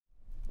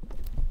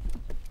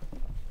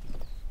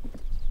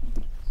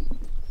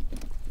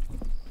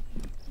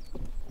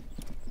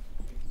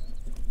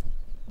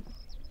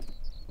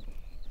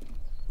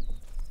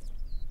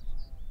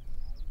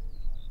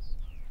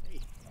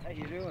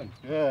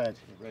Good.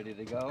 Ready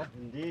to go?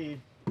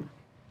 Indeed. All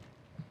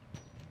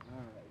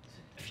right.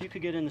 If you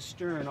could get in the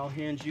stern, I'll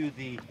hand you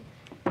the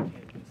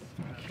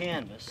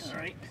canvas. All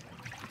right.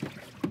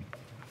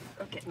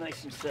 Okay,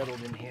 nice and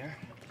settled in here.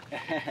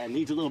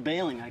 Needs a little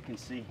bailing, I can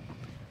see.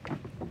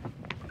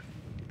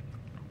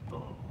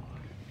 Oh.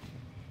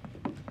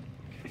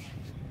 Okay.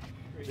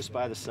 Just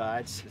by the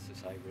sides. This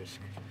is high risk.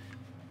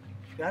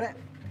 Got it?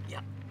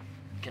 Yeah.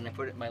 Can I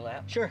put it in my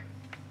lap? Sure.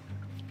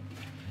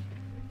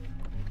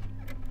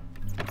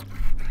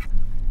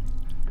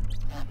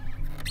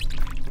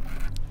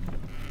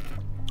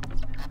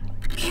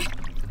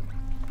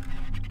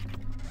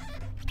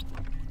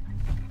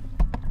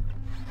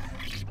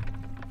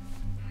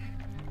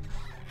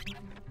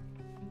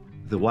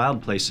 The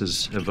wild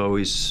places have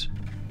always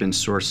been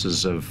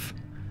sources of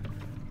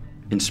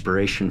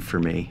inspiration for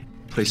me,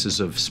 places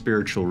of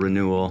spiritual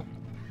renewal,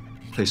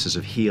 places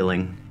of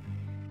healing.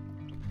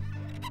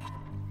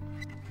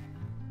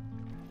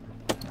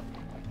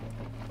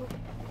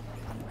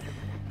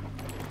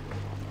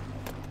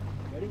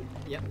 Ready?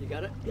 Yep, you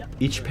got it? Yep.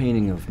 Each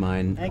painting of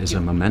mine is a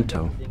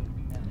memento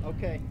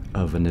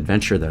of an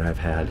adventure that I've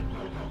had.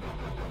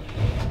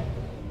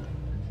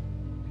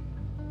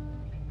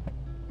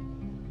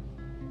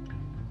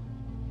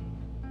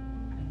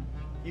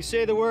 You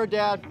say the word,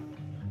 Dad.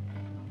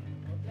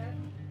 Okay.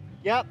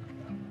 Yep.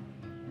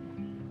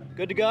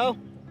 Good to go?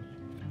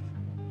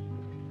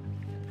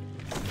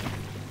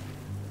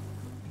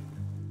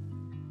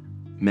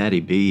 Maddie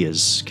B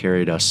has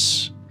carried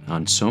us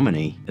on so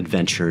many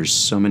adventures,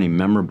 so many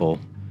memorable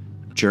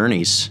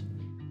journeys.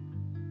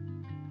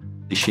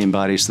 She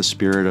embodies the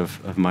spirit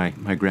of my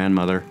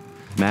grandmother,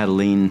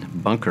 Madeline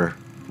Bunker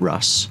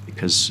Russ,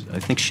 because I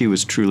think she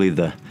was truly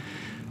the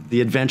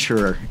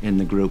adventurer in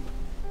the group.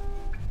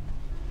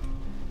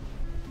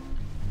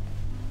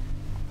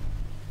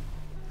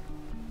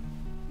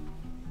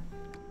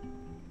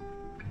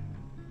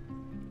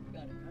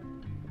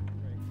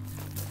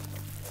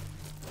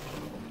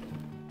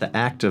 The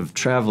act of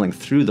traveling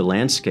through the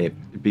landscape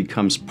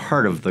becomes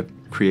part of the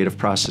creative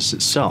process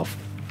itself.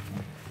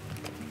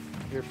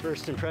 Your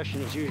first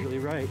impression is usually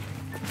right.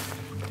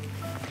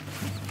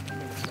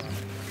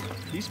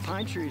 These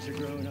pine trees are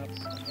growing up.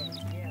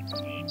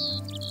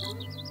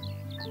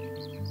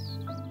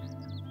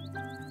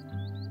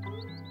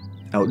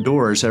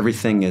 Outdoors,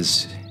 everything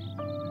is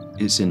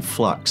in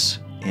flux,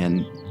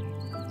 and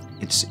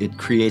it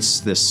creates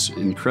this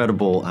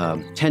incredible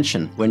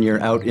tension when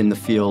you're out in the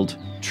field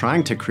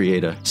trying to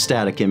create a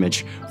static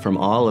image from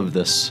all of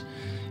this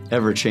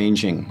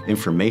ever-changing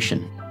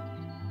information.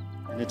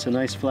 And it's a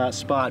nice flat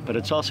spot, but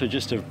it's also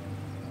just a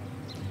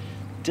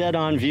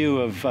dead-on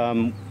view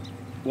of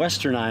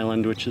Western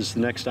Island, which is the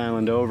next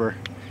island over.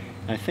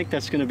 And I think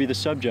that's going to be the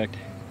subject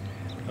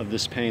of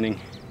this painting.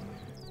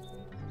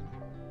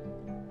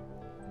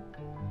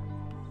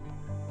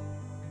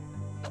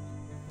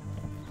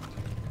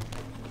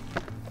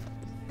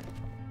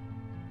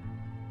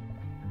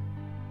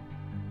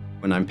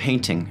 When I'm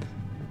painting,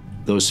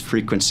 those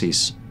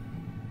frequencies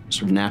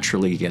sort of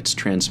naturally gets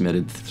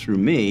transmitted through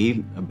me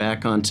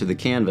back onto the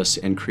canvas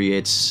and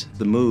creates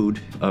the mood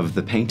of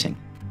the painting.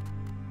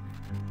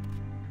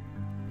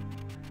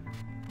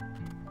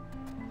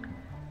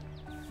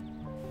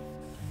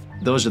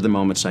 Those are the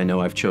moments I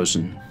know I've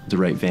chosen the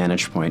right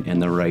vantage point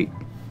and the right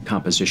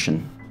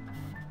composition.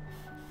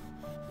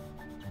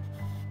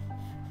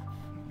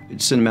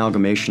 It's an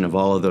amalgamation of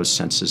all of those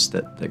senses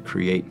that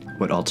create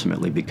what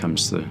ultimately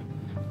becomes the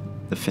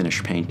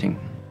finished painting.